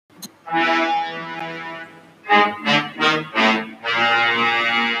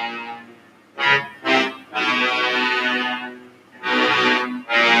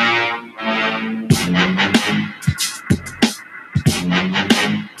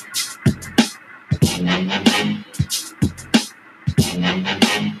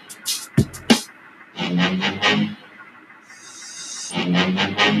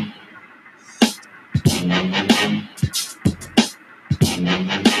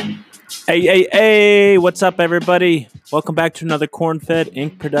Hey, what's up, everybody? Welcome back to another Corn-Fed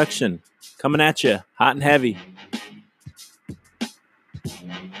Inc. production. Coming at you, hot and heavy.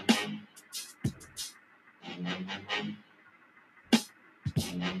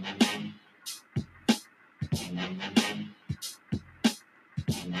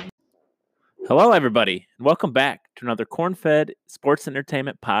 Hello, everybody, and welcome back to another Corn-Fed Sports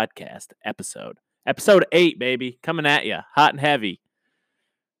Entertainment Podcast episode. Episode 8, baby, coming at you, hot and heavy.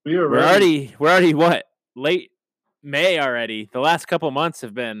 We're already what? Late May already. The last couple of months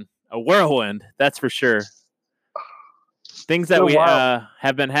have been a whirlwind, that's for sure. Things that we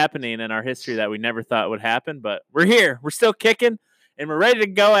have been happening in our history that we never thought would happen, but we're here. We're still kicking, and we're ready to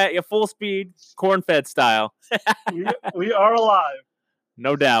go at you full speed, Corn-Fed style. we are alive.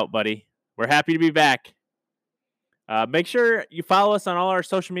 No doubt, buddy. We're happy to be back. Make sure you follow us on all our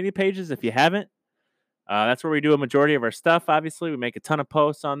social media pages if you haven't. That's where we do a majority of our stuff, obviously. We make a ton of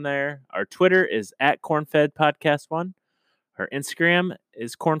posts on there. Our Twitter is at Corn-Fed Podcast 1. Our Instagram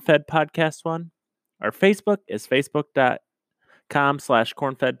is Corn-Fed Podcast 1. Our Facebook is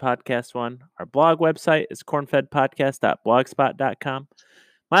facebook.com/Corn-Fed Podcast 1. Our blog website is cornfedpodcast.blogspot.com.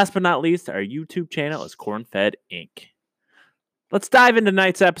 Last but not least, our YouTube channel is Corn-Fed Inc. Let's dive into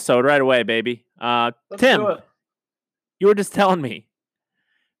tonight's episode right away, baby. Tim, you were just telling me.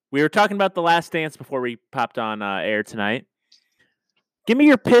 We were talking about The Last Dance before we popped on air tonight. Give me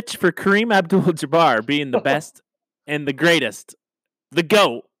your pitch for Kareem Abdul-Jabbar being the best and the greatest, the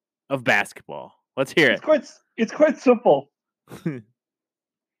GOAT of basketball. Let's hear it. It's quite simple.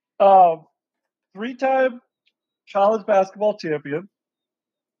 3-time college basketball champion.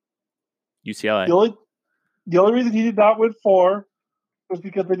 UCLA. The only reason he did not win 4 was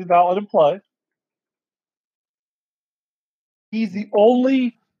because they did not let him play. He's the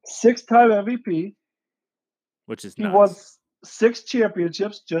only 6-time MVP. Which is He nuts. won 6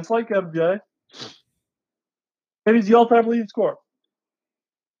 championships, just like MJ. And he's the all-time leading scorer.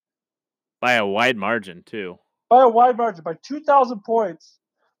 By a wide margin, too. By a wide margin, by 2,000 points.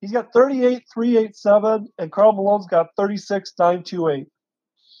 He's got 38,387, and Karl Malone's got 36,928.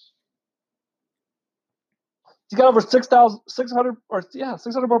 He's got over 6,600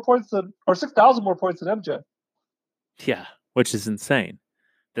 more points than 6,000 more points than MJ. Yeah, which is insane.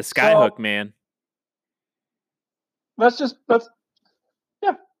 The skyhook, man. That's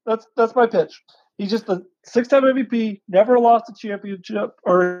my pitch. He's just a 6-time MVP, never lost a championship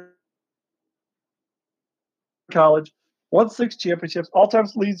or college, won 6 championships, all-time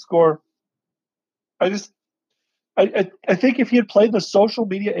lead scorer. I think if he had played the social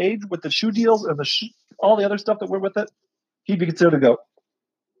media age with the shoe deals and all the other stuff that went with it, he'd be considered a GOAT.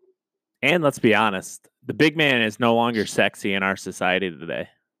 And let's be honest, the big man is no longer sexy in our society today.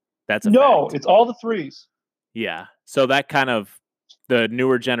 That's a fact. It's all the threes. Yeah. So that kind of the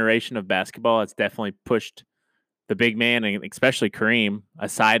newer generation of basketball has definitely pushed the big man, and especially Kareem,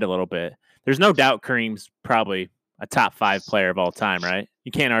 aside a little bit. There's no doubt Kareem's probably a top 5 player of all time, right?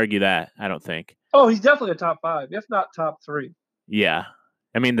 You can't argue that, I don't think. Oh, he's definitely a top 5, if not top 3. Yeah.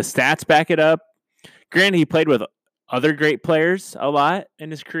 I mean, the stats back it up. Granted, he played with other great players a lot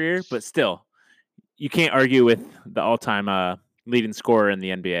in his career, but still, you can't argue with the all-time leading scorer in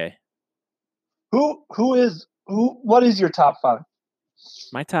the NBA. What is your top 5?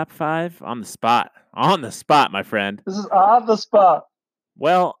 My top 5 on the spot. On the spot, my friend. This is on the spot.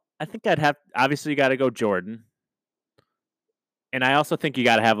 Well, I think obviously you got to go Jordan. And I also think you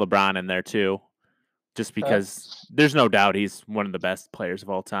got to have LeBron in there too, just because there's no doubt he's one of the best players of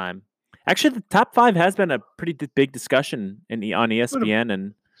all time. Actually, the top 5 has been a pretty big discussion on ESPN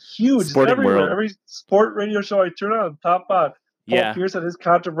and huge sporting everywhere. world. Every sport radio show I turn on, top 5. Yeah. Paul Pierce had his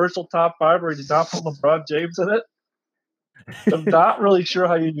controversial top 5 where he did not put LeBron James in it. I'm not really sure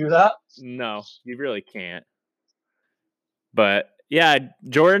how you do that. No, you really can't. But yeah,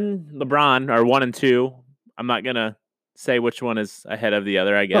 Jordan, LeBron are 1 and 2. I'm not gonna say which one is ahead of the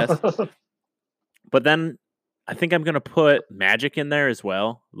other, I guess. But then I think I'm gonna put Magic in there as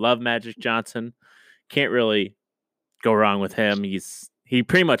well. Love Magic Johnson. Can't really go wrong with him. He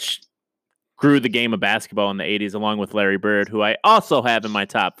pretty much grew the game of basketball in the 80s along with Larry Bird, who I also have in my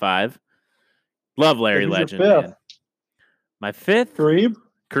top 5. Love Larry Legend. Man. My 5th?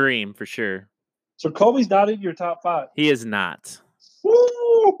 Kareem, for sure. So Kobe's not in your top 5. He is not.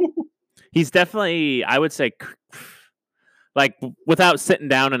 Woo! He's definitely, I would say, like, without sitting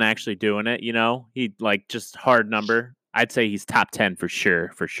down and actually doing it, he, like, just hard number. I'd say he's top 10 for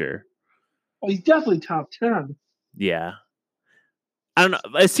sure. Well, he's definitely top 10. Yeah. I don't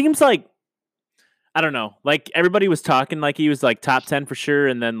know. It seems like, I don't know. Like, everybody was talking like he was, like, top 10 for sure,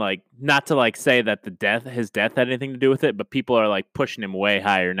 and then, like, not to, like, say that his death had anything to do with it, but people are, like, pushing him way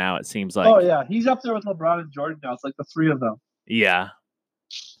higher now, it seems like. Oh, yeah. He's up there with LeBron and Jordan now. It's like the 3 of them. Yeah.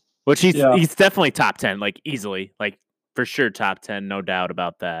 Which he's definitely top 10, like, easily. Like, for sure top 10, no doubt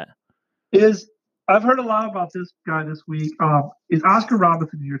about that. I've heard a lot about this guy this week. Is Oscar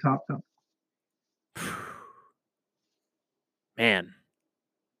Robertson in your top 10? Man.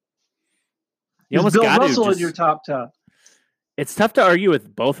 You almost got Russell in your top 10. It's tough to argue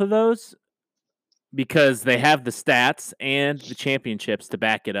with both of those because they have the stats and the championships to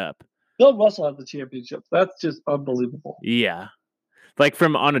back it up. Bill Russell has the championships. That's just unbelievable. Yeah. Like,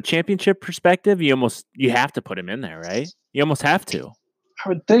 from on a championship perspective, you have to put him in there, right? You almost have to. I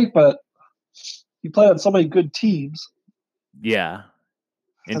would think, but he played on so many good teams. Yeah.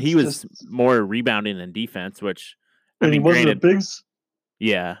 And he was more rebounding than defense, which, he wasn't a big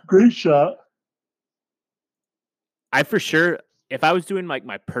great shot. I for sure, if I was doing like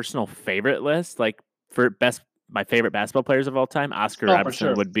my personal favorite list, like for my favorite basketball players of all time, Oscar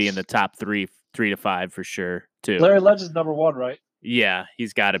Robertson would be in the top 3 to 5 for sure too. Larry Legend's number 1, right? Yeah,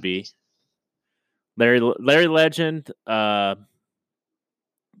 he's got to be. Larry Legend, like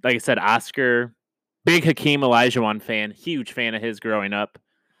I said, Oscar, big Hakeem Olajuwon fan, huge fan of his growing up.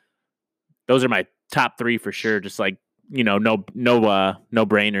 Those are my top 3 for sure. Just like, no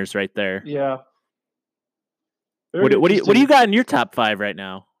brainers right there. Yeah. What do you got in your top 5 right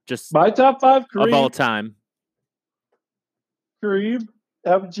now? Just my top 5 Kareem, of all time. Kareem,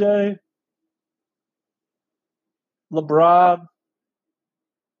 MJ, LeBron,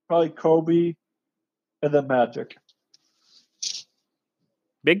 probably Kobe, and then Magic.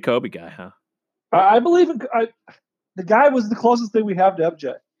 Big Kobe guy, huh? I believe the guy was the closest thing we have to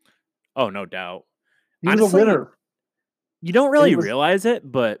MJ. Oh, no doubt. He was a winner. You don't really realize it,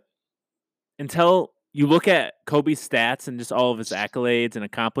 but until you look at Kobe's stats and just all of his accolades and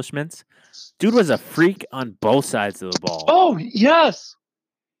accomplishments, dude was a freak on both sides of the ball. Oh, yes.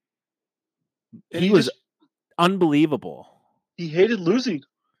 He was unbelievable. He hated losing.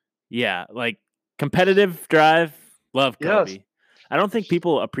 Yeah, like competitive drive, love Kobe. Yes. I don't think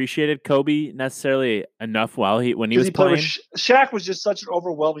people appreciated Kobe necessarily enough when he was playing. Shaq was just such an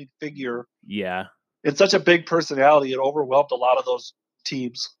overwhelming figure. Yeah. And such a big personality. It overwhelmed a lot of those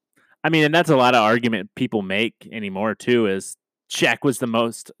teams. I mean, and that's a lot of argument people make anymore, too, is Shaq was the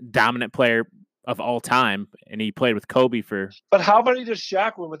most dominant player of all time, and he played with Kobe for... But how many does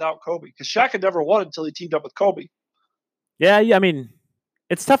Shaq win without Kobe? Because Shaq had never won until he teamed up with Kobe. Yeah, I mean,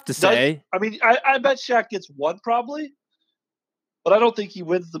 it's tough to say. I bet Shaq gets 1 probably, but I don't think he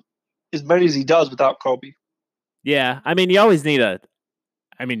wins as many as he does without Kobe. Yeah, I mean, you always need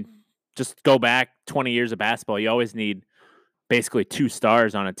just go back 20 years of basketball. You always need basically 2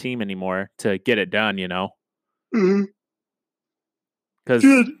 stars on a team anymore to get it done, Mm-hmm. Because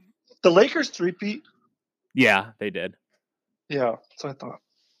the Lakers 3-peat. Yeah, they did. Yeah, that's what I thought.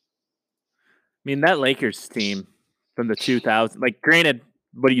 I mean, that Lakers team from the 2000s, like, granted,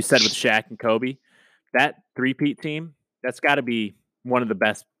 what you said with Shaq and Kobe, that 3-peat team, that's got to be one of the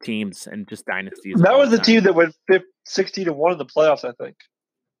best teams in just dynasties. That was the team that went 16-1 in the playoffs, I think.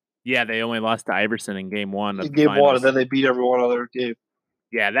 Yeah, they only lost to Iverson in game 1. In game 1, and then they beat every one other game.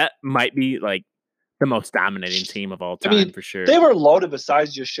 Yeah, that might be like the most dominating team of all time, for sure. They were loaded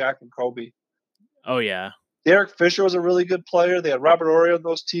besides just Shaq and Kobe. Oh, yeah. Derek Fisher was a really good player. They had Robert Horry on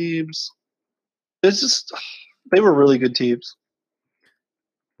those teams. They were really good teams.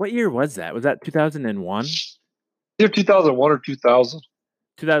 What year was that? Was that 2001? Either 2001 or 2000.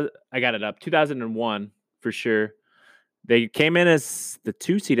 I got it up. 2001 for sure. They came in as the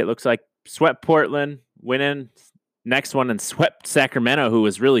 2 seed. It looks like swept Portland, went in next one and swept Sacramento, who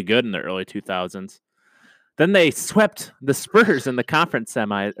was really good in the early 2000s. Then they swept the Spurs in the conference in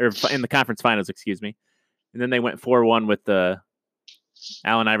the conference finals, excuse me. And then they went 4-1 with the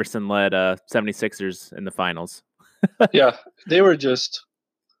Allen Iverson led 76ers in the finals. Yeah, they were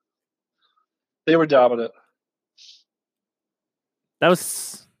dominant. That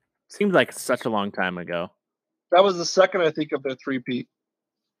seemed like such a long time ago. That was the second, I think, of their 3-peat.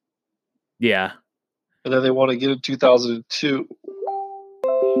 Yeah. And then they won again in 2002.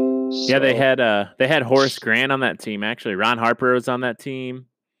 Yeah, they had Horace Grant on that team, actually. Ron Harper was on that team.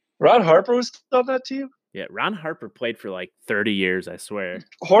 Ron Harper was on that team? Yeah, Ron Harper played for like 30 years, I swear.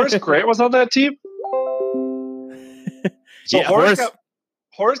 Horace Grant was on that team? So yeah,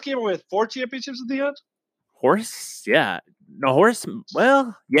 Horace came away with 4 championships at the end? Horace, yeah. No, Horace,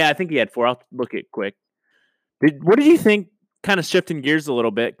 well, yeah, I think he had 4. I'll look it quick. What did you think, kind of shifting gears a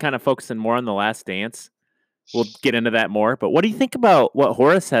little bit, kind of focusing more on The Last Dance? We'll get into that more. But what do you think about what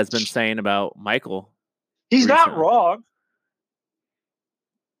Horace has been saying about Michael? He's not wrong.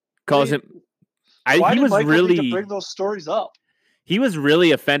 Calls him. Why did Michael need to bring those stories up? He was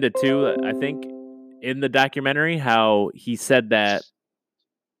really offended too, I think, in the documentary, how he said that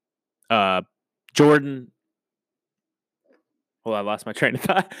Jordan. Well, I lost my train of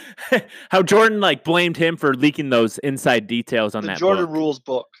thought. How Jordan like blamed him for leaking those inside details on that Jordan book. Rules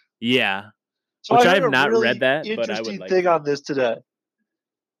book. Yeah. So which I have not really read that, interesting but I would like thing on this today.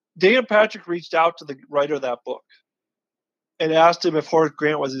 Dan Patrick reached out to the writer of that book and asked him if Horace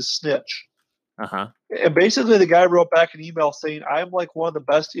Grant was his snitch. Uh-huh. And basically the guy wrote back an email saying, I'm like one of the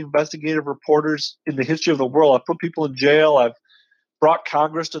best investigative reporters in the history of the world. I've put people in jail. I've brought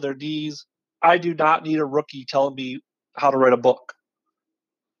Congress to their knees. I do not need a rookie telling me how to write a book.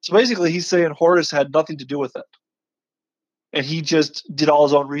 So basically he's saying Horace had nothing to do with it. And he just did all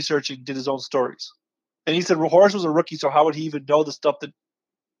his own research and did his own stories. And he said, well, Horace was a rookie, so how would he even know the stuff that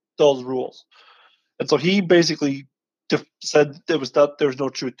those rules? And so he basically said there was no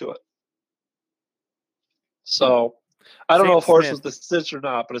truth to it. So I don't know if Horace was the snitch or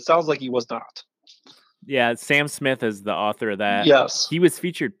not, but it sounds like he was not. Yeah, Sam Smith is the author of that. Yes. He was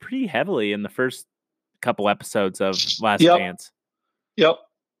featured pretty heavily in the first couple episodes of Last Dance. Yep.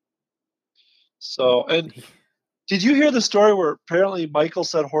 So, and did you hear the story where apparently Michael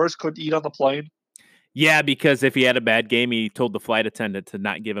said Horace couldn't eat on the plane? Yeah, because if he had a bad game, he told the flight attendant to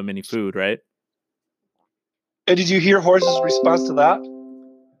not give him any food, right? And did you hear Horace's response to that?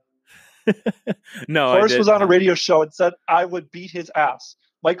 No, Horace was on a radio show and said, I would beat his ass.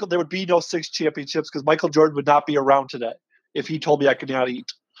 Michael, there would be no 6 championships because Michael Jordan would not be around today if he told me I could not eat.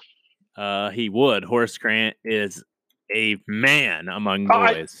 He would. Horace Grant is a man among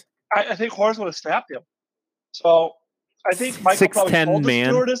boys. I think Horace would have snapped him. So I think Michael probably told the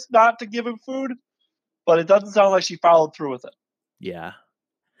stewardess not to give him food, but it doesn't sound like she followed through with it. Yeah.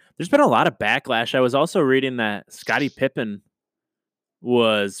 There's been a lot of backlash. I was also reading that Scottie Pippen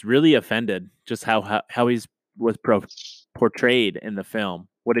was really offended just how he was portrayed in the film.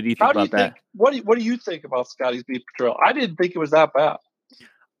 What did you think about that? What do you think about Scottie's being portrayal? I didn't think it was that bad.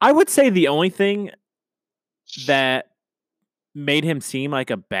 I would say the only thing that made him seem like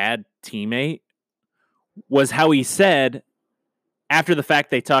a bad teammate was how he said after the fact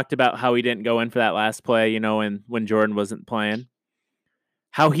they talked about how he didn't go in for that last play, and when Jordan wasn't playing,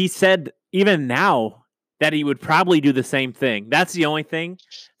 how he said even now that he would probably do the same thing. That's the only thing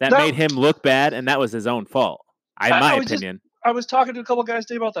that made him look bad, and that was his own fault, in my opinion. I was talking to a couple guys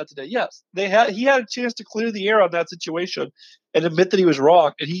today about that today. Yes, he had a chance to clear the air on that situation and admit that he was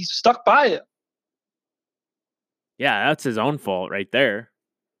wrong, and he stuck by it. Yeah, that's his own fault right there.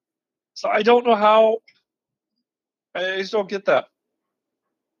 So I don't know how. I just don't get that.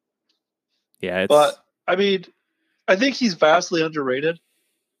 Yeah, but I mean, I think he's vastly underrated.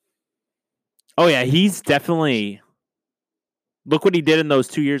 Oh yeah, he's definitely. Look what he did in those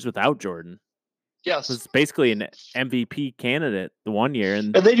 2 years without Jordan. Yes, was basically an MVP candidate the one year,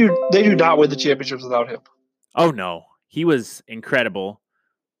 and they do not win the championships without him. Oh no, he was incredible.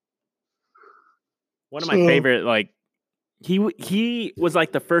 One of my favorite, like he was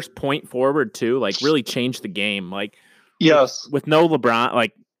like the first point forward too, like really changed the game. Like yes, with no LeBron,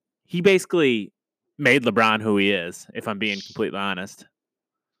 like he basically made LeBron who he is. If I'm being completely honest.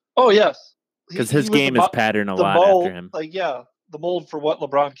 Oh yes, because his game is patterned a lot after him. Like the mold for what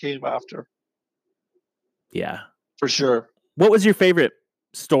LeBron came after. Yeah, for sure. What was your favorite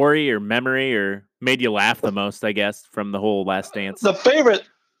story or memory or made you laugh the most, I guess, from the whole Last Dance? The favorite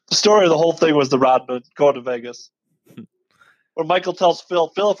story of the whole thing was the Rodman going to Vegas. Where Michael tells Phil,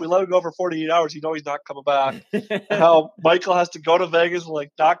 if we let him go for 48 hours, he's not coming back. How Michael has to go to Vegas and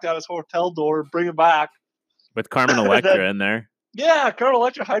knock down his hotel door and bring him back. With Carmen Electra in there. Yeah, Carmen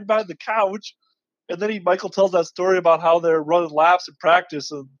Electra hiding behind the couch. And then Michael tells that story about how they're running laps in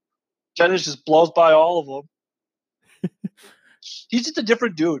practice and Dennis just blows by all of them. He's just a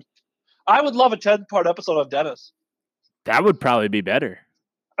different dude. I would love a 10-part episode of Dennis. That would probably be better.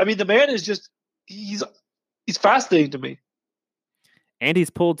 I mean, the man is just he's fascinating to me. And he's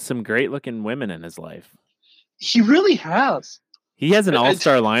pulled some great-looking women in his life. He really has. He has an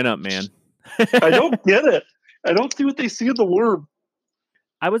all-star lineup, man. I don't get it. I don't see what they see in the Worm.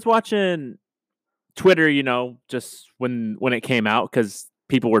 I was watching Twitter, just when it came out, because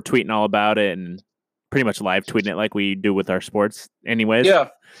people were tweeting all about it, and pretty much live tweeting it like we do with our sports anyways.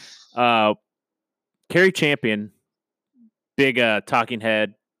 Yeah. Cari Champion, big talking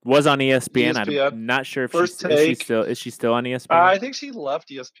head, was on ESPN. I'm not sure if is she still on ESPN? I think she left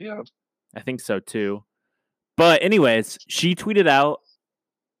ESPN. I think so too. But anyways, she tweeted out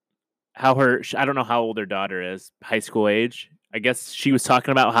how I don't know how old her daughter is, high school age. I guess she was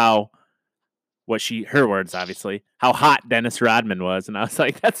talking about her words, obviously, how hot Dennis Rodman was. And I was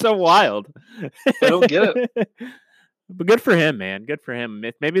like, that's so wild. I don't get it. But good for him, man. Good for him.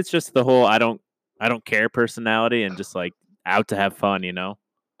 Maybe it's just the whole I don't care personality and just like out to have fun, you know?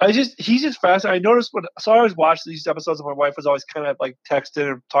 He's just fascinating. I noticed I always watch these episodes and my wife was always kind of like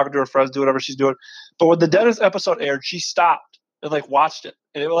texting and talking to her friends, doing whatever she's doing. But when the Dennis episode aired, she stopped and like watched it.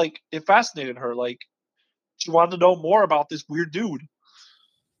 And it fascinated her. Like she wanted to know more about this weird dude.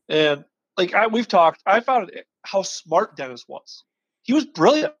 And like we've talked, I found how smart Dennis was. He was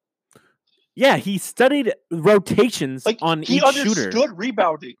brilliant. Yeah, he studied rotations on each shooter. He understood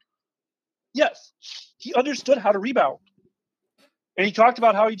rebounding. Yes, he understood how to rebound. And he talked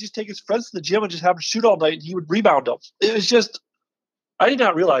about how he'd just take his friends to the gym and just have them shoot all night and he would rebound them. It was just, I did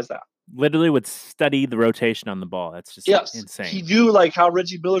not realize that. Literally would study the rotation on the ball. That's just insane. He knew like how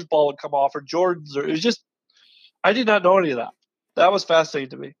Reggie Miller's ball would come off or Jordan's. It was just, I did not know any of that. That was fascinating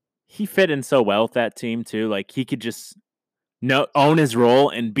to me. He fit in so well with that team too. Like he could just own his role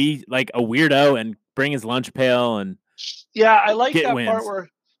and be like a weirdo and bring his lunch pail and I like that wins. Part where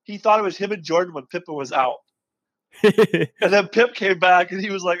he thought it was him and Jordan when Pippen was out. And then Pip came back and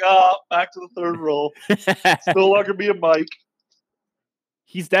he was like, back to the third role. It's no longer me and Mike.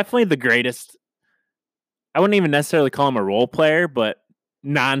 He's definitely the greatest. I wouldn't even necessarily call him a role player, but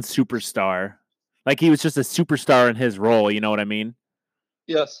non-superstar. Like he was just a superstar in his role. You know what I mean?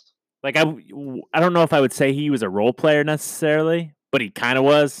 Yes. Like I don't know if I would say he was a role player necessarily, but he kind of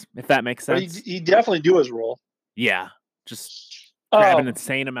was, if that makes sense. He definitely do his role. Yeah. Just grab an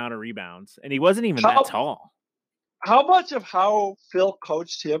insane amount of rebounds. And he wasn't even that tall. How much of how Phil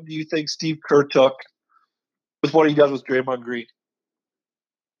coached him do you think Steve Kerr took with what he does with Draymond Green?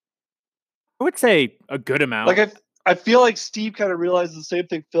 I would say a good amount. Like I feel like Steve kind of realized the same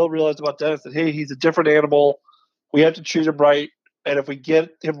thing Phil realized about Dennis, that, hey, he's a different animal. We have to treat him right. And if we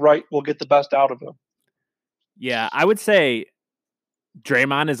get him right, we'll get the best out of him. Yeah, I would say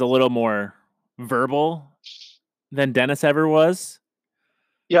Draymond is a little more verbal than Dennis ever was.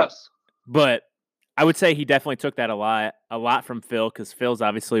 Yes. But I would say he definitely took that a lot from Phil, because Phil's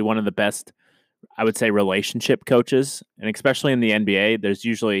obviously one of the best, I would say, relationship coaches. And especially in the NBA, there's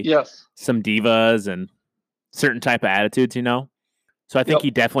usually some divas and certain type of attitudes, you know? So I think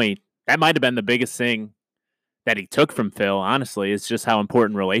he definitely, that might have been the biggest thing that he took from Phil, honestly, is just how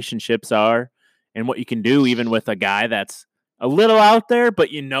important relationships are and what you can do even with a guy that's a little out there, but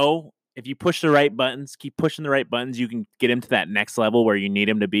if you push the right buttons, keep pushing the right buttons, you can get him to that next level where you need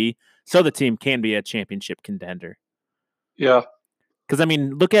him to be so the team can be a championship contender. Yeah. Because, I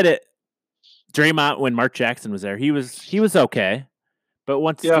mean, look at it. Draymond, when Mark Jackson was there, he was okay. But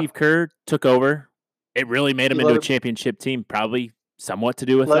once Steve Kerr took over, it really made him into a championship team, probably somewhat to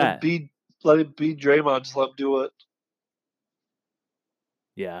do with that. Let him be Draymond. Just let him do it.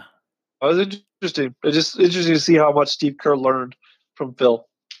 Yeah. It was interesting. It's just interesting to see how much Steve Kerr learned from Phil.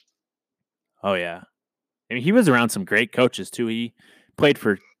 Oh, yeah. I mean, he was around some great coaches, too. He played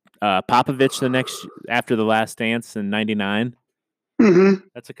for Popovich after the Last Dance in '99. Mm-hmm.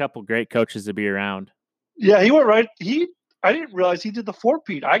 That's a couple great coaches to be around. Yeah, he went right. I didn't realize he did the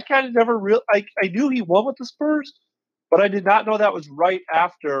four-peat. I kind of never I knew he won with the Spurs, but I did not know that was right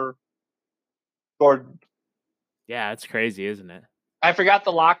after Jordan. Yeah, it's crazy, isn't it? I forgot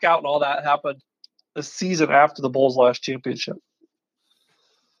the lockout and all that happened the season after the Bulls' last championship.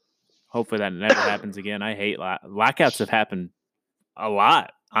 Hopefully that never happens again. I hate lockouts. Have happened a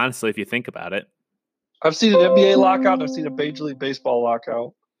lot, honestly, if you think about it. I've seen an NBA lockout and I've seen a Major League Baseball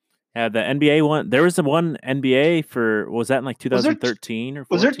lockout. Yeah, the NBA one. There was the one NBA was that in like 2013 or 14?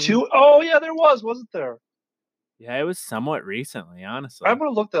 Was there two? Oh, yeah, there wasn't there? Yeah, it was somewhat recently, honestly. I'm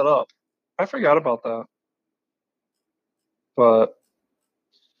going to look that up. I forgot about that. But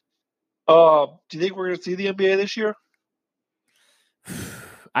do you think we're going to see the NBA this year?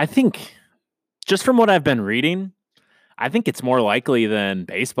 I think, just from what I've been reading, I think it's more likely than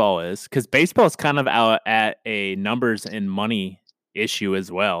baseball is, because baseball is kind of out at a numbers and money issue as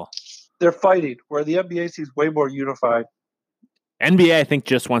well. They're fighting, where the NBA seems way more unified. NBA, I think,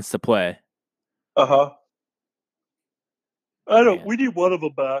 just wants to play. Uh-huh. We need one of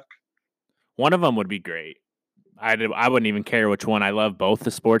them back. One of them would be great. I wouldn't even care which one. I love both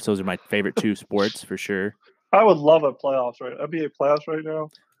the sports. Those are my favorite two sports for sure. I would love NBA playoffs right now.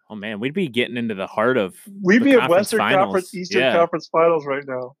 Oh man, we'd be getting into the heart of we'd be in Western Conference, Eastern Conference Finals right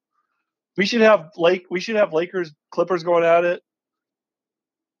now. We should have Lakers, Clippers going at it,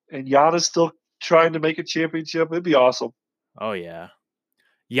 and Giannis still trying to make a championship. It'd be awesome. Oh yeah,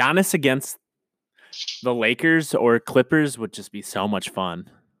 Giannis against the Lakers or Clippers would just be so much fun.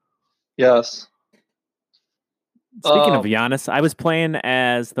 Yes. Speaking of Giannis, I was playing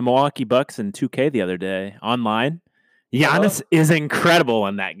as the Milwaukee Bucks in 2K the other day online. Giannis is incredible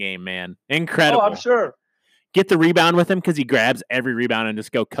in that game, man. Incredible. Oh, I'm sure. Get the rebound with him because he grabs every rebound and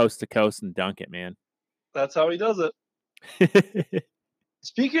just go coast to coast and dunk it, man. That's how he does it.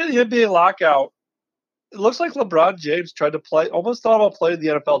 Speaking of the NBA lockout, it looks like LeBron James almost thought about playing the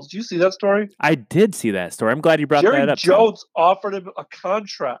NFL. Did you see that story? I did see that story. I'm glad you brought that up. Jerry Jones offered him a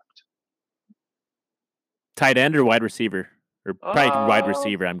contract. Tight end or wide receiver? Or probably wide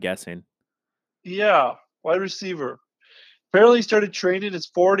receiver, I'm guessing. Yeah, wide receiver. Apparently he started training his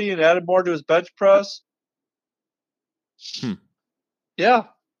 40 and added more to his bench press. Yeah.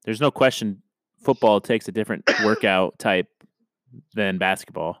 There's no question football takes a different workout type than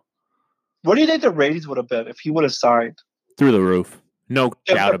basketball. What do you think the ratings would have been if he would have signed? Through the roof. No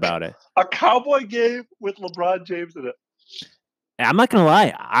doubt about it. A Cowboy game with LeBron James in it. I'm not going to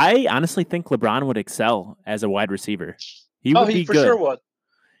lie. I honestly think LeBron would excel as a wide receiver. He would be for good. Sure would.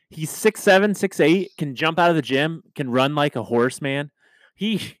 He's 6'7", 6'8", can jump out of the gym, can run like a horse, man.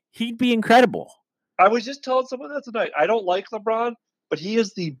 He'd be incredible. I was just telling someone that tonight. I don't like LeBron, but he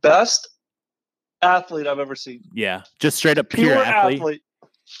is the best athlete I've ever seen. Yeah, just straight up pure athlete.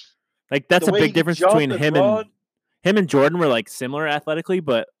 Like that's a big difference between him and Jordan were like similar athletically,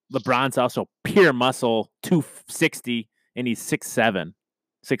 but LeBron's also pure muscle, 260, and he's 6'7",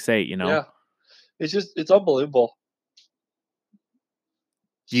 6'8", you know? Yeah. It's unbelievable.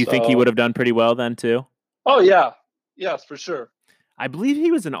 Do you think he would have done pretty well then too? Oh yeah. Yes, for sure. I believe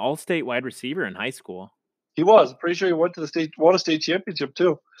he was an all-state wide receiver in high school. He was. I'm pretty sure he won a state championship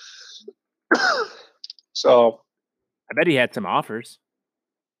too. So I bet he had some offers.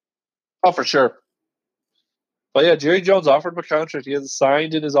 Oh, for sure. But yeah, Jerry Jones offered him a contract. He has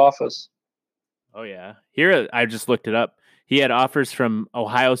signed in his office. Oh yeah. Here I just looked it up. He had offers from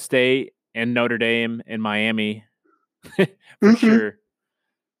Ohio State and Notre Dame and Miami. For sure.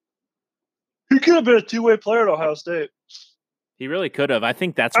 He could have been a two-way player at Ohio State. He really could have. I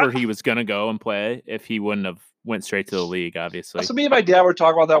think that's where he was going to go and play if he wouldn't have went straight to the league, obviously. So me and my dad were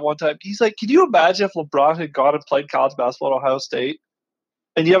talking about that one time. He's like, can you imagine if LeBron had gone and played college basketball at Ohio State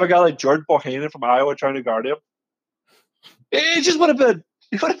and you have a guy like Jordan Bohannon from Iowa trying to guard him? It just would have been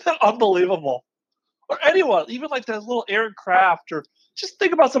unbelievable. Or anyone, even like that little Aaron Kraft, or just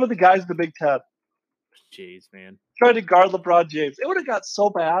think about some of the guys in the Big Ten. Jeez, man. Trying to guard LeBron James. It would have got so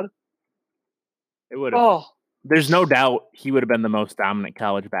bad. It would have. Oh. There's no doubt he would have been the most dominant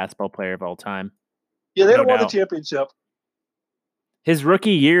college basketball player of all time. Yeah, they won the championship. His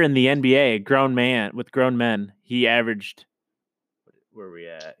rookie year in the NBA, grown men, he averaged, where are we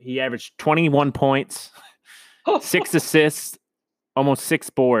at? He averaged 21 points, 6 assists, almost 6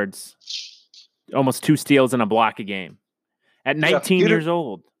 boards, almost 2 steals and a block a game. At 19 years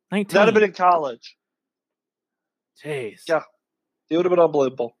old. 19. That'd have been in college. Jeez. Yeah. It would have been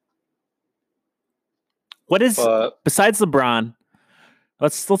unbelievable. What is, besides LeBron,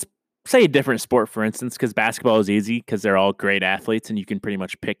 let's say a different sport, for instance, because basketball is easy because they're all great athletes and you can pretty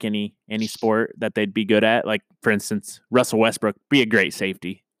much pick any sport that they'd be good at. Like, for instance, Russell Westbrook, be a great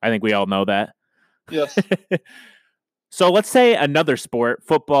safety. I think we all know that. Yes. So let's say another sport,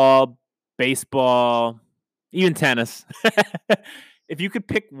 football, baseball, even tennis. If you could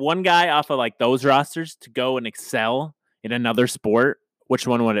pick one guy off of like those rosters to go and excel in another sport, which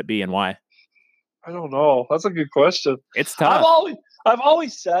one would it be and why? I don't know. That's a good question. It's tough. I've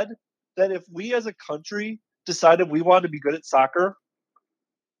always said that if we as a country decided we wanted to be good at soccer,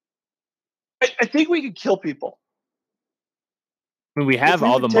 I think we could kill people. I mean, we have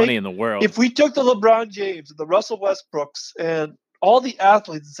all the money in the world. If we took the LeBron James and the Russell Westbrooks and all the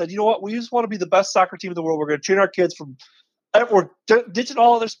athletes and said, you know what, we just want to be the best soccer team in the world. We're going to train our kids we're ditching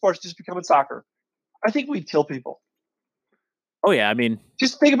all other sports, just becoming soccer. I think we'd kill people. Oh, yeah. I mean,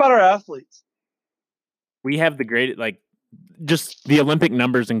 just think about our athletes. We have the great, like, just the Olympic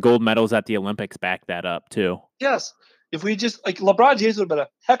numbers and gold medals at the Olympics back that up, too. Yes. If we just, like, LeBron James would have been a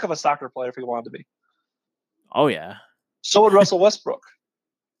heck of a soccer player if he wanted to be. Oh, yeah. So would Russell Westbrook.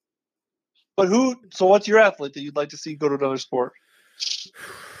 But so what's your athlete that you'd like to see go to another sport?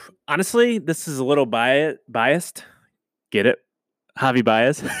 Honestly, this is a little biased. Get it? Javi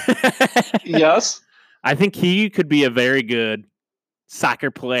Baez. Yes. I think he could be a very good soccer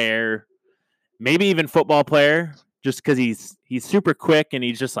player, maybe even football player. just because he's super quick and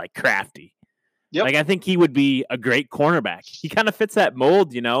he's just like crafty. Yep. Like I think he would be a great cornerback. He kind of fits that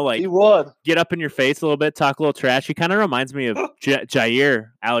mold, like he would get up in your face a little bit, talk a little trash. He kind of reminds me of Jair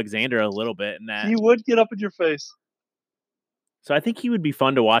Alexander a little bit in that. He would get up in your face. So I think he would be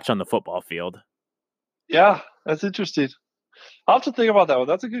fun to watch on the football field. Yeah, that's interesting. I'll have to think about that one.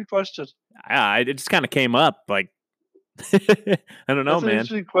 That's a good question. It just kind of came up. Like, I don't know, that's an man.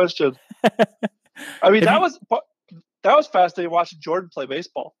 Interesting question. I mean, that was fascinating watching Jordan play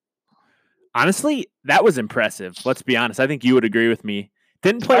baseball. Honestly, that was impressive. Let's be honest. I think you would agree with me.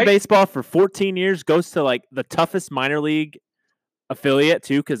 Didn't play baseball for 14 years. Goes to like the toughest minor league affiliate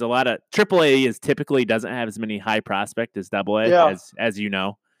too, because a lot of AAA typically doesn't have as many high prospect as AA, as you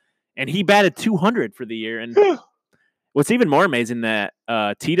know. And he batted 200 for the year. And what's even more amazing that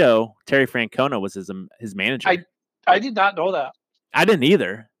Terry Francona was his manager. I did not know that. I didn't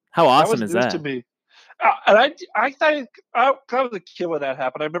either. How awesome is that? To me. And I think I was a kid when that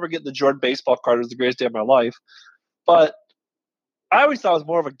happened. I remember getting the Jordan baseball card. It was the greatest day of my life. But I always thought it was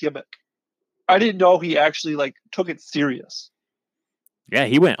more of a gimmick. I didn't know he actually took it serious. Yeah,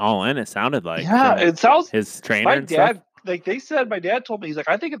 he went all in. It sounded like. Yeah, it sounds. His trainer. My and dad, stuff. They said, my dad told me, he's like,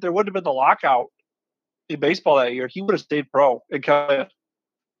 I think if there wouldn't have been the lockout in baseball that year, he would have stayed pro.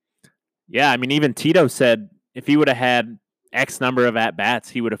 Yeah, I mean, even Tito said if he would have had X number of at bats,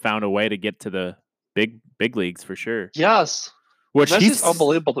 he would have found a way to get to the big leagues for sure. Yes. That's just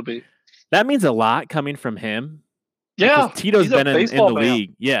unbelievable to me. That means a lot coming from him. Yeah. Tito's been in the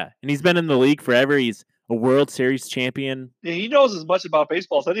league. Yeah. And he's been in the league forever. He's a World Series champion. Yeah, he knows as much about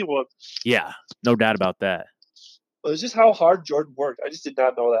baseball as anyone. Yeah. No doubt about that. But it's just how hard Jordan worked. I just did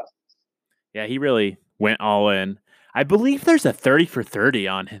not know that. Yeah, he really went all in. I believe there's a 30 for 30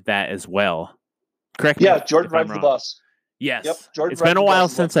 on that as well. Correct me. Yeah, Jordan rides the bus. Yes. Yep, Jordan it's been a while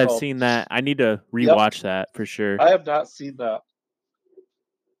since I've seen that. I need to rewatch that for sure. I have not seen that.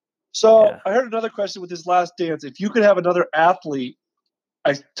 So I heard another question with his Last Dance. If you could have another athlete,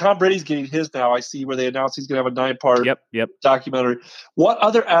 Tom Brady's getting his now. I see where they announced he's going to have a 9-part documentary. What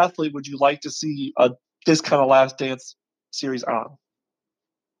other athlete would you like to see this kind of Last Dance series on?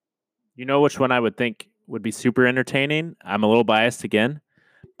 You know which one I would think would be super entertaining? I'm a little biased again,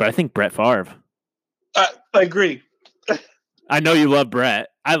 but I think Brett Favre. I agree. I know you love Brett.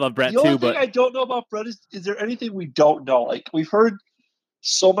 I love Brett too. The only thing I don't know about Brett is there anything we don't know? Like, we've heard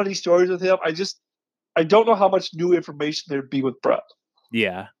so many stories with him. I don't know how much new information there'd be with Brett.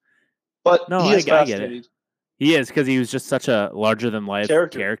 Yeah. But no, he is fascinating. I get it. He is, because he was just such a larger than life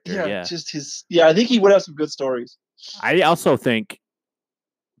character. Yeah. Just I think he would have some good stories. I also think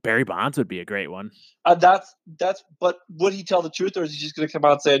Barry Bonds would be a great one. But would he tell the truth, or is he just going to come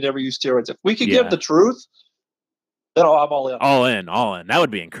out and say I never used steroids? If we could give the truth, then I'm all in. All in. That would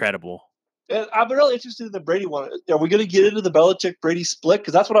be incredible. And I'm really interested in the Brady one. Are we going to get into the Belichick-Brady split?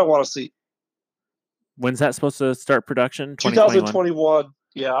 Because that's what I want to see. When's that supposed to start production? 2021.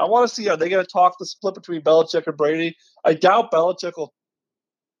 Yeah, I want to see. Are they going to talk the split between Belichick and Brady? I doubt Belichick will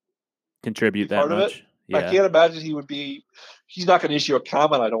contribute that much. Yeah. I can't imagine he would be. He's not going to issue a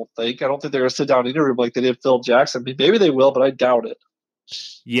comment. I don't think they're going to sit down and interview him like they did Phil Jackson. Maybe they will, but I doubt it.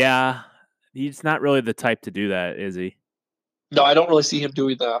 Yeah, he's not really the type to do that, is he? No, I don't really see him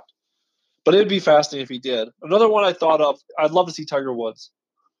doing that. But it'd be fascinating if he did. Another one I thought of. I'd love to see Tiger Woods.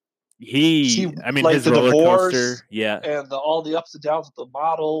 His roller coaster, and all the ups and downs with the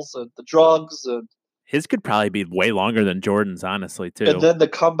models and the drugs, and his could probably be way longer than Jordan's, honestly, too. And then the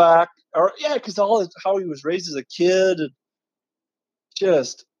comeback, because how he was raised as a kid, and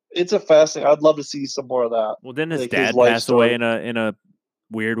it's a fascinating. I'd love to see some more of that. Well, didn't his dad pass away in a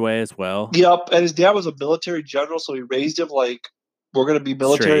weird way as well? Yep, and his dad was a military general, so he raised him like we're going to be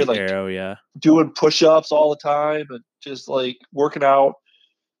military, straight arrow, doing push-ups all the time and just like working out.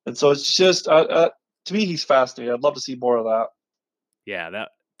 And so it's just, to me, he's fascinating. I'd love to see more of that. Yeah, that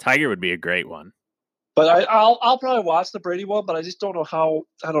Tiger would be a great one. But I'll probably watch the Brady one, but I just don't know how.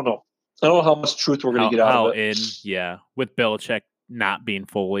 I don't know how much truth we're going to get out of it. With Belichick not being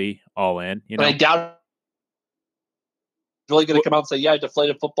fully all in. And I doubt he's really going to come out and say, I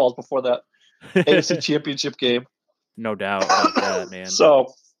deflated footballs before that AFC Championship game. No doubt about that, man.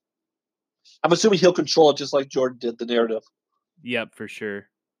 So I'm assuming he'll control it just like Jordan did the narrative. Yep, for sure.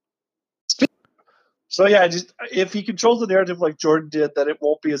 So if he controls the narrative like Jordan did, then it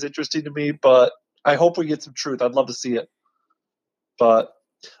won't be as interesting to me. But I hope we get some truth. I'd love to see it. But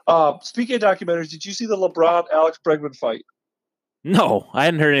speaking of documentaries, did you see the LeBron-Alex Bregman fight? No, I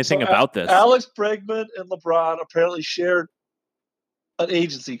hadn't heard anything about this. Alex Bregman and LeBron apparently shared an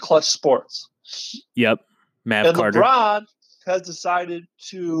agency, Clutch Sports. Yep, Matt Carter. LeBron has decided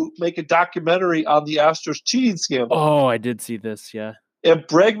to make a documentary on the Astros cheating scandal. Oh, I did see this, yeah. And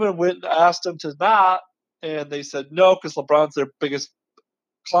Bregman went and asked them to not, and they said no because LeBron's their biggest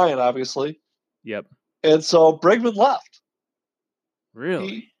client, obviously. Yep. And so Bregman left. Really?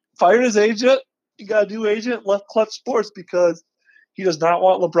 He fired his agent. He got a new agent, left Clutch Sports because he does not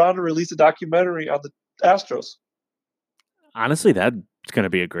want LeBron to release a documentary on the Astros. Honestly, that's going to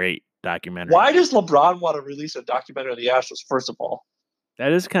be a great documentary. Why does LeBron want to release a documentary on the Astros, first of all?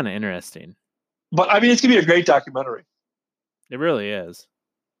 That is kind of interesting. But, I mean, it's going to be a great documentary. It really is.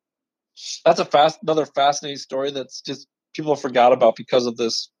 That's another fascinating story that's just people forgot about because of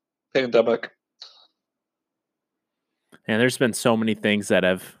this pandemic. And there's been so many things that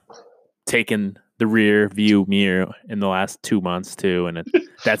have taken the rear view mirror in the last 2 months, too, and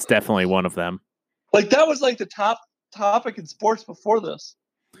that's definitely one of them. Like, that was like the top topic in sports before this.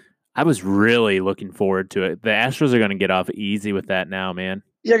 I was really looking forward to it. The Astros are going to get off easy with that now, man.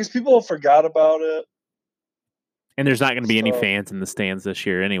 Yeah, because people forgot about it. And there's not going to be any fans in the stands this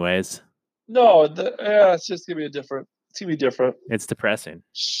year anyways. No, it's just going to be it's going to be different. It's depressing.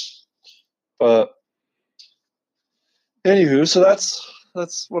 But anywho, so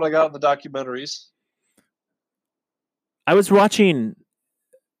that's what I got in the documentaries. I was watching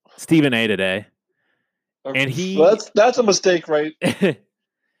Stephen A. today, and that's a mistake, right?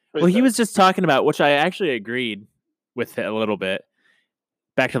 Well, he was just talking about, which I actually agreed with a little bit.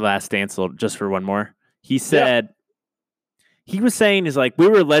 Back to the Last Dance, just for one more. He said, he was saying, is like, we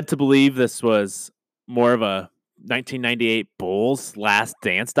were led to believe this was more of a 1998 Bulls Last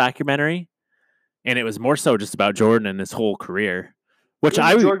Dance documentary, and it was more so just about Jordan and his whole career.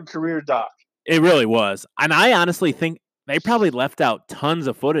 Jordan career doc. It really was. And I honestly think they probably left out tons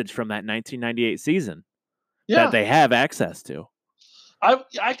of footage from that 1998 season that they have access to.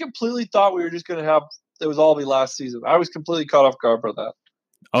 I completely thought we were just going to have it was all be last season. I was completely caught off guard by that.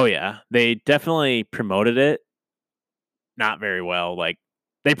 Oh yeah, they definitely promoted it not very well. Like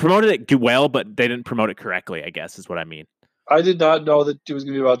they promoted it well, but they didn't promote it correctly, I guess is what I mean. I did not know that it was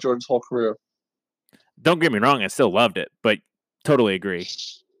going to be about Jordan's whole career. Don't get me wrong, I still loved it, but totally agree.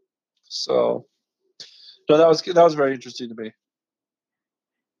 So, no, that was very interesting to me.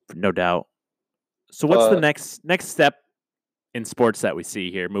 No doubt. So what's the next step in sports that we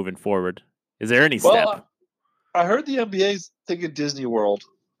see here moving forward? Is there any step? I heard the NBA's thinking Disney World.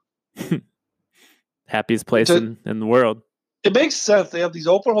 Happiest place in the world. It makes sense. They have these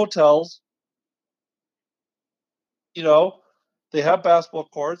open hotels. You know, they have basketball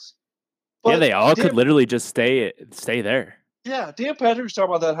courts. Yeah, they all could literally just stay there. Yeah, Dan Patrick's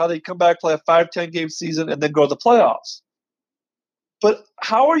talking about that, how they come back, play a 5-10 game season, and then go to the playoffs. But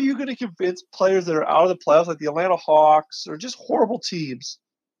how are you going to convince players that are out of the playoffs, like the Atlanta Hawks or just horrible teams,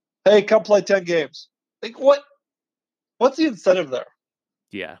 hey, come play 10 games? Like, what's the incentive there?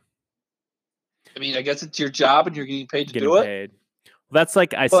 Yeah. I mean, I guess it's your job and you're getting paid to do it. Well, that's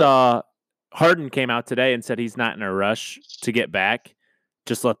like I saw Harden came out today and said he's not in a rush to get back.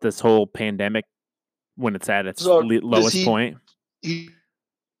 Just let this whole pandemic, when it's at its lowest point,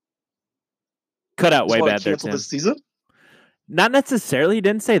 cut out way bad there. Cancel this season? Not necessarily. He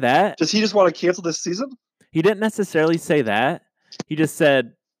didn't say that. Does he just want to cancel this season? He didn't necessarily say that. He just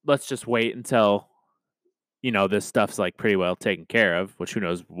said, let's just wait until, this stuff's like pretty well taken care of, which who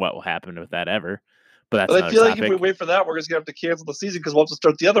knows what will happen with that ever. But that's I feel like if we wait for that, we're just going to have to cancel the season because we'll have to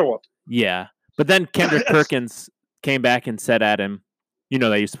start the other one. Yeah. But then Kendrick Perkins came back and said at him,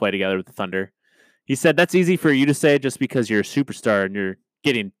 they used to play together with the Thunder. He said, that's easy for you to say just because you're a superstar and you're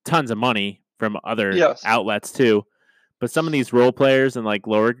getting tons of money from other outlets too. But some of these role players and like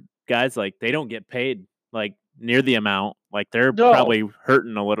lower guys, like they don't get paid like near the amount. Like they're probably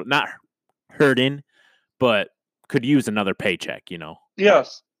hurting a little, not hurting, but could use another paycheck,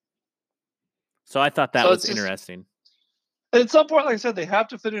 Yes. So I thought that was interesting. And at some point, like I said, they have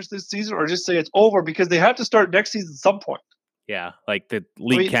to finish this season or just say it's over because they have to start next season at some point. Yeah, like the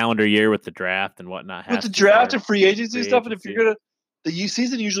league calendar year with the draft and whatnot. With the draft and free agency stuff, and if you're going to, the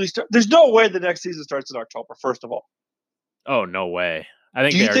season usually starts. There's no way the next season starts in October, first of all. Oh, no way. I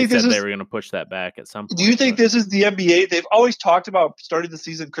think they already said they were going to push that back at some point. Do you think this is the NBA? They've always talked about starting the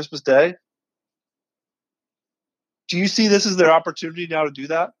season Christmas Day. Do you see this as their opportunity now to do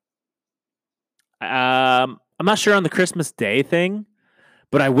that? I'm not sure on the Christmas Day thing,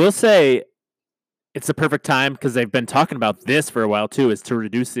 but I will say it's the perfect time because they've been talking about this for a while too, is to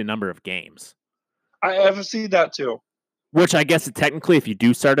reduce the number of games. I haven't seen that too. Which I guess technically if you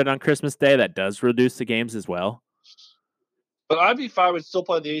do start it on Christmas Day, that does reduce the games as well. But I'd be fine with still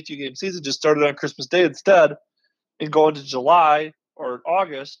playing the 82-game season, just start it on Christmas Day instead and go into July or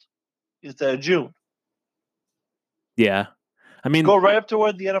August instead of June. Yeah. I mean, go right up to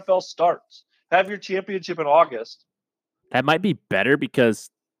when the NFL starts. Have your championship in August. That might be better because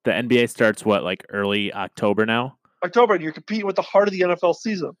the NBA starts like early October now? October, and you're competing with the heart of the NFL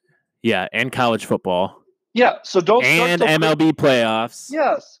season. Yeah, and college football. Yeah, so don't start MLB playoffs.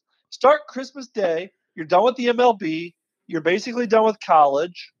 Yes. Start Christmas Day. You're done with the MLB. You're basically done with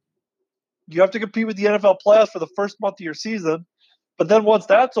college. You have to compete with the NFL playoffs for the first month of your season. But then once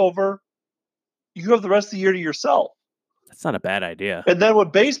that's over, you have the rest of the year to yourself. That's not a bad idea. And then when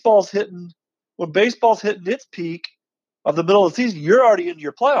baseball's hitting its peak of the middle of the season, you're already into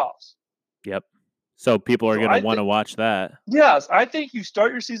your playoffs. Yep. So people are going to want to watch that. Yes, I think you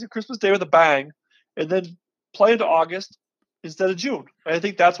start your season Christmas Day with a bang, and then play into August instead of June. I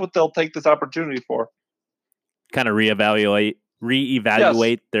think that's what they'll take this opportunity for. Kind of reevaluate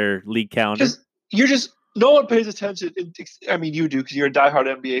their league calendar. No one pays attention. I mean, you do because you're a diehard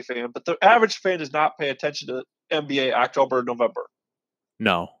NBA fan, but the average fan does not pay attention to NBA October, November.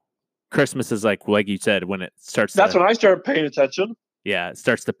 No. Christmas is like you said, when it starts. That's when I started paying attention. Yeah, it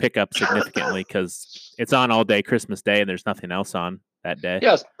starts to pick up significantly because it's on all day Christmas Day and there's nothing else on that day.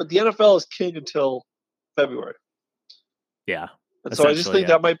 Yes, but the NFL is king until February. Yeah. And so I just think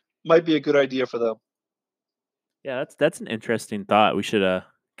that might be a good idea for them. Yeah, that's an interesting thought. We should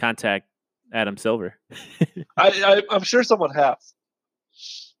contact Adam Silver. I'm sure someone has.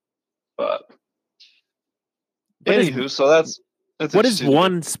 But anywho, so that's what is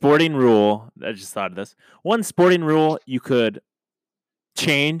one sporting rule? I just thought of this. One sporting rule you could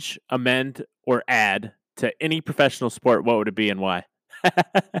change, amend, or add to any professional sport. What would it be and why?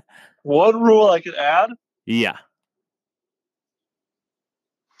 One rule I could add? Yeah.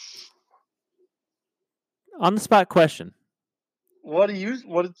 On the spot question. What's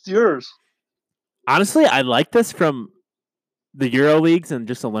yours? Honestly, I like this from the Euro leagues and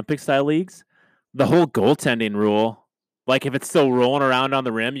just Olympic style leagues. The whole goaltending rule. Like if it's still rolling around on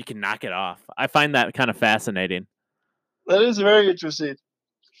the rim, you can knock it off. I find that kind of fascinating. That is very interesting.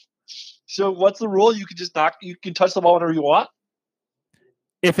 So what's the rule? You can touch the ball whenever you want?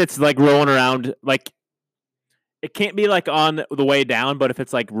 If it's like rolling around, like it can't be like on the way down, but if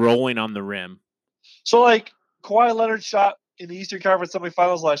it's like rolling on the rim. So like Kawhi Leonard shot in the Eastern Conference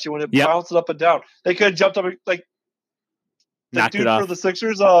semifinals last year when it bounced up and down. They could have jumped up like knocked it off. For the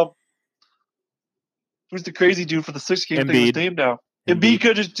Sixers, who's the crazy dude for the Sixers? Can't think of his name now. Embiid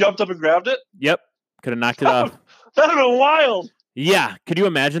could have just jumped up and grabbed it? Yep. Could have knocked it off. That would have been wild. Yeah. Could you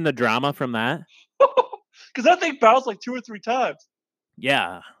imagine the drama from that? Because that thing bounced like 2 or 3 times.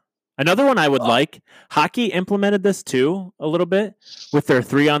 Yeah. Another one I would like, hockey implemented this too a little bit with their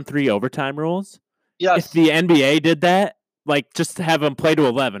 3-on-3 overtime rules. Yes. If the NBA did that, like just to have them play to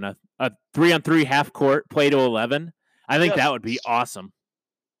 11, a 3-on-3 half court play to 11, I think that would be awesome.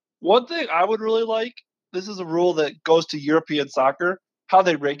 One thing I would really like, this is a rule that goes to European soccer, how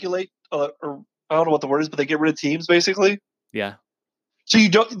they regulate, or I don't know what the word is, but they get rid of teams basically. Yeah. So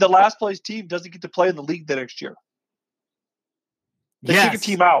the last place team doesn't get to play in the league the next year. They kick a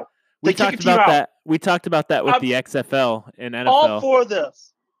team out. We talked about that. We talked about that with the XFL and NFL. All for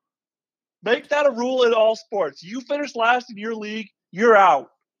this. Make that a rule in all sports. You finish last in your league, you're out.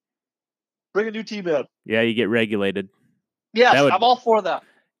 Bring a new team in. Yeah, you get regulated. Yes, I'm all for that.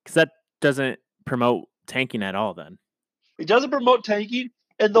 Because that doesn't promote tanking at all then. It doesn't promote tanking.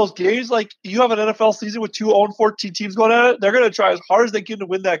 And those games, like you have an NFL season with 2 0-14 teams going at it, they're going to try as hard as they can to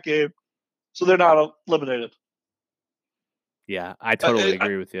win that game so they're not eliminated. Yeah, I totally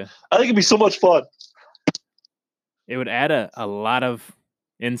agree with you. I think it'd be so much fun. It would add a lot of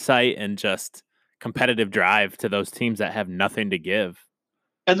insight and just competitive drive to those teams that have nothing to give.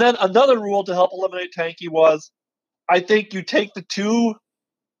 And then another rule to help eliminate tanking was, I think you take the 2,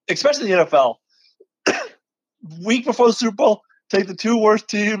 especially the NFL, week before the Super Bowl, take the 2 worst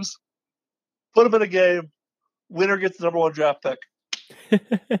teams, put them in a game, winner gets the number 1 draft pick.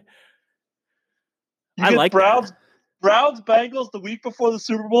 I like Browns Bengals the week before the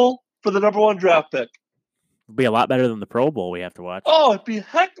Super Bowl for the number 1 draft pick. It'd be a lot better than the Pro Bowl we have to watch. Oh, it'd be a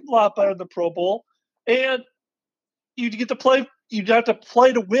heck of a lot better than the Pro Bowl. And you'd have to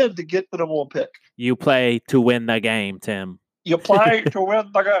play to win to get the number 1 pick. You play to win the game, Tim. You play to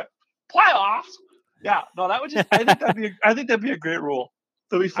win the game. Playoffs. Yeah, no, that would just. I think that'd be a great rule.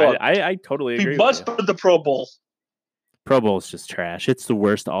 It'd be fun. I totally agree. Be much better than the Pro Bowl. Pro Bowl is just trash. It's the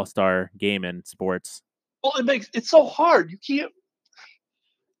worst all-star game in sports. Well, it's so hard. You can't.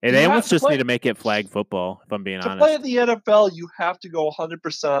 And they almost just need to make it flag football. If I'm being honest, to play in the NFL, you have to go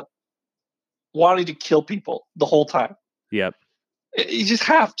 100% wanting to kill people the whole time. Yep. You just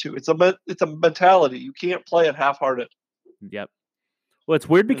have to. It's a mentality. You can't play it half-hearted. Yep. Well, it's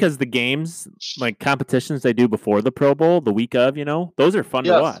weird because the games, like competitions they do before the Pro Bowl, the week of, those are fun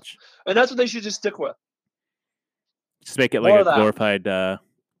to watch. And that's what they should just stick with. Just make it like a glorified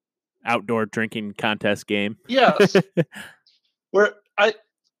outdoor drinking contest game. Yes.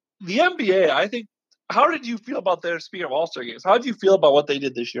 The NBA, I think, how did you feel about speaking of All-Star games, how did you feel about what they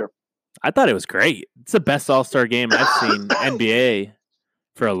did this year? I thought it was great. It's the best All-Star game I've seen NBA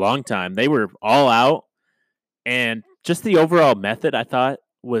for a long time. They were all out, and just the overall method I thought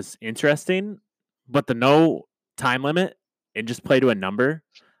was interesting, but the no time limit and just play to a number,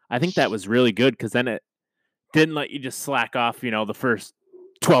 I think that was really good because then it didn't let you just slack off, the first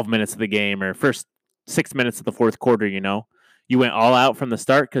 12 minutes of the game or first 6 minutes of the fourth quarter, You went all out from the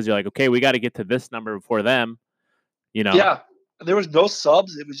start because you're like, okay, we got to get to this number before them, Yeah, there was no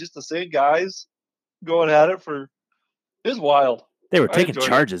subs. It was just the same guys going at it it was wild. They were taking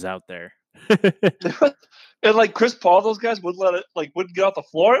charges out there. And like Chris Paul, those guys wouldn't get off the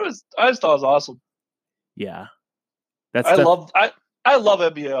floor. I just thought it was awesome. Yeah. I love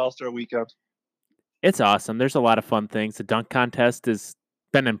NBA All-Star Weekend. It's awesome. There's a lot of fun things. The dunk contest has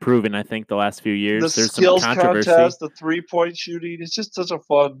been improving, I think, the last few years. There's skills some controversy. Contest, the 3-point shooting. It's just such a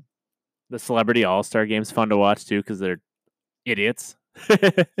fun. The Celebrity All-Star Game's fun to watch, too, because they're idiots.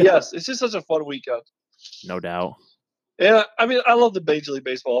 Yes, it's just such a fun weekend. No doubt. Yeah, I mean, I love the Major League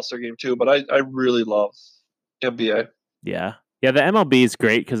Baseball All-Star Game, too, but I really love NBA. Yeah. Yeah, the MLB is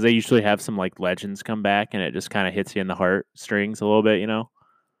great because they usually have some, legends come back, and it just kind of hits you in the heartstrings a little bit,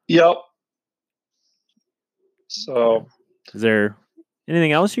 Yep. So, is there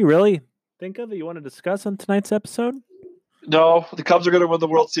anything else you really think of that you want to discuss on tonight's episode? No, the Cubs are going to win the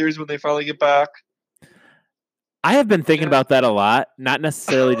World Series when they finally get back. I have been thinking about that a lot. Not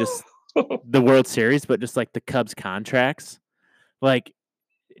necessarily just the World Series, but just the Cubs contracts. Do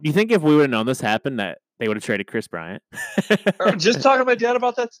you think if we would have known this happened that they would have traded Chris Bryant? Just talking to my dad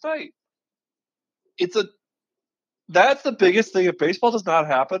about that tonight. That's the biggest thing. If baseball does not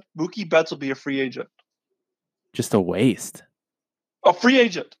happen, Mookie Betts will be a free agent. Just a waste. A free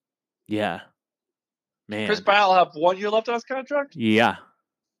agent. Yeah. Man. Chris Bryant will have 1 year left on his contract? Yeah.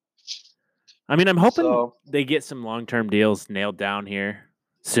 I mean, I'm hoping they get some long-term deals nailed down here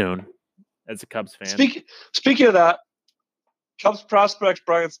soon as a Cubs fan. Speaking of that, Cubs prospect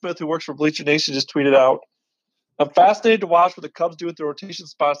Brian Smith, who works for Bleacher Nation, just tweeted out, "I'm fascinated to watch what the Cubs do with their rotation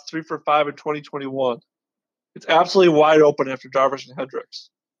spots 3 for 5 in 2021. It's absolutely wide open after Darvish and Hendricks."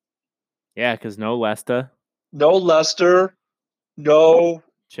 Yeah, because no Lesta. No Lester. No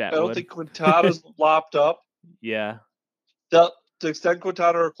Chatwood. I don't think Quintana's lopped up. Yeah. To extend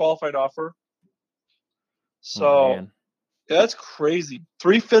Quintana a qualified offer. So that's crazy.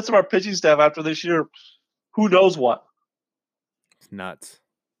 3/5 of our pitching staff after this year. Who knows what? It's nuts.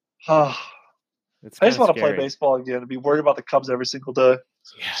 I just want to play baseball again and be worried about the Cubs every single day.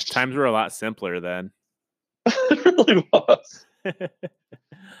 Yeah, times were a lot simpler then. It really was.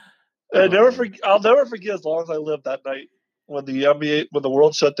 I'll never forget as long as I live that night when the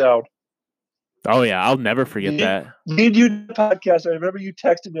world shut down. Oh yeah, I'll never forget that. Me and you podcast. I remember you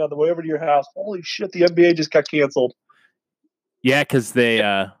texting me on the way over to your house. Holy shit, the NBA just got canceled. Yeah, because they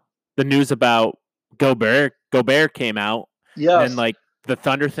the news about Gobert came out. Yeah, and the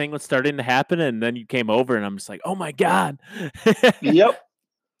Thunder thing was starting to happen, and then you came over, and I'm just like, oh my god. Yep.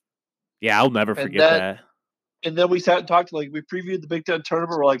 Yeah, I'll never forget that. And then we sat and talked. We previewed the Big Ten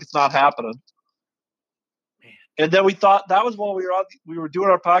tournament. We're like, it's not happening. Man. And then we thought that was while we were doing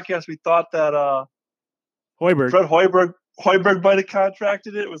our podcast. We thought that Fred Hoiberg might have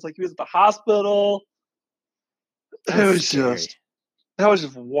contracted it. It was like he was at the hospital. That was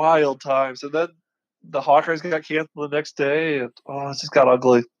just wild times. And then the Hawkeyes got canceled the next day, and it just got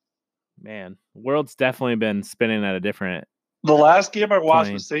ugly. Man, the world's definitely been spinning at a different. The last game I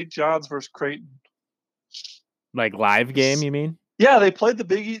watched was St. John's versus Creighton. Live game, you mean? Yeah, they played the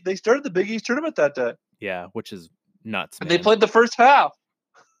Big East. They started the Big East tournament that day. Yeah, which is nuts. And they played the first half.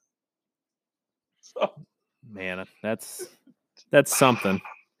 So, man, that's something.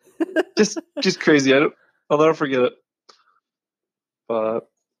 just crazy. I'll never forget it. But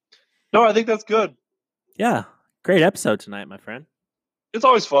no, I think that's good. Yeah, great episode tonight, my friend. It's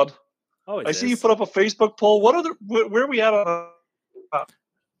always fun. Always. See you put up a Facebook poll. Where are we at on?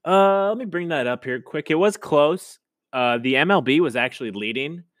 Let me bring that up here quick. It was close. The MLB was actually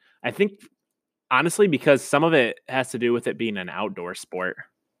leading. I think, honestly, because some of it has to do with it being an outdoor sport.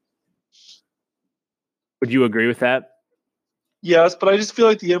 Would you agree with that? Yes, but I just feel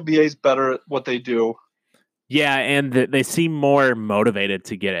like the NBA is better at what they do. Yeah, and they seem more motivated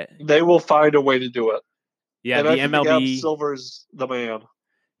to get it. They will find a way to do it. Yeah, and the I think MLB Silver's the man.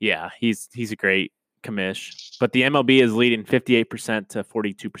 Yeah, he's a great commish, but the MLB is leading 58% to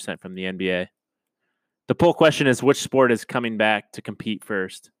 42% from the NBA. The poll question is which sport is coming back to compete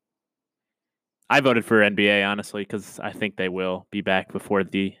first? I voted for NBA, honestly, because I think they will be back before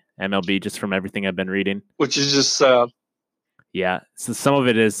the MLB, just from everything I've been reading. Which is just sad. Yeah. So some of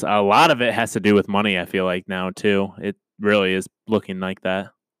it is, a lot of it has to do with money, I feel like now, too. It really is looking like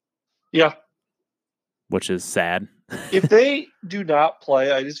that. Yeah. Which is sad. If they do not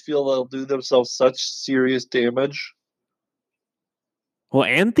play, I just feel they'll do themselves such serious damage. Well,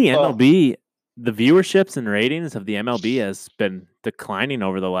 and the MLB, the viewerships and ratings of the MLB has been declining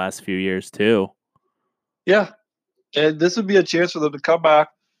over the last few years, too. Yeah. And this would be a chance for them to come back.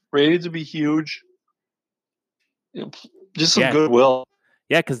 Ratings would be huge. Just some goodwill.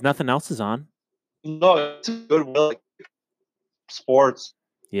 Yeah, because nothing else is on. No, it's goodwill. Like sports.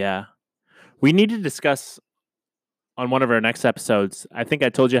 Yeah. We need to discuss on one of our next episodes. I think I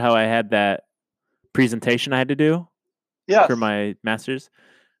told you how I had that presentation I had to do for my master's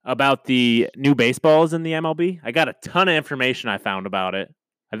about the new baseballs in the MLB. I got a ton of information I found about it.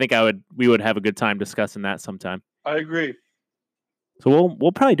 I think we would have a good time discussing that sometime. I agree. So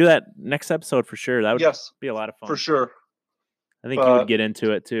we'll probably do that next episode for sure. That would be a lot of fun. For sure. I think you would get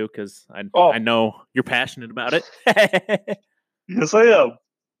into it too, because I know you're passionate about it. Yes, I am.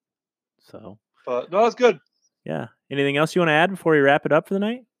 So, but no, that's good. Yeah. Anything else you want to add before we wrap it up for the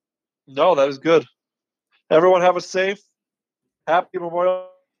night? No, that is good. Everyone have a safe, happy Memorial.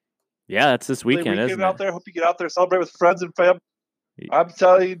 Yeah, that's this weekend, isn't it? Out there. Hope you get out there, celebrate with friends and family. I'm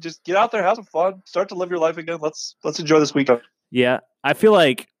telling you, just get out there, have some fun, start to live your life again. Let's enjoy this weekend. Yeah, I feel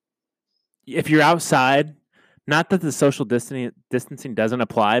like if you're outside, not that the social distancing doesn't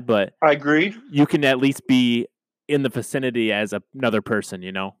apply, but I agree. You can at least be in the vicinity as another person,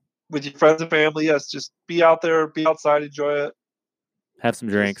 you know? With your friends and family, yes. Just be out there, be outside, enjoy it. Have some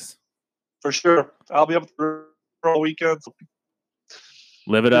drinks. For sure. I'll be up for all weekend.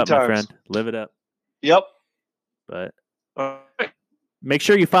 Live it up, my friend. Live it up. Yep. But make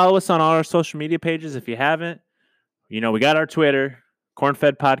sure you follow us on all our social media pages if you haven't. You know, we got our Twitter,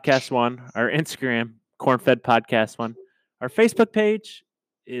 Cornfed Podcast 1, our Instagram, Cornfed Podcast 1. Our Facebook page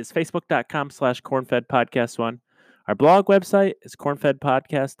is facebook.com/Cornfed Podcast 1. Our blog website is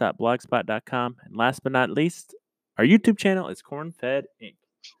cornfedpodcast.blogspot.com. And last but not least, our YouTube channel is Cornfed Inc.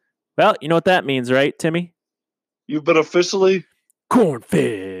 Well, you know what that means, right, Timmy? You've been officially Cornfed.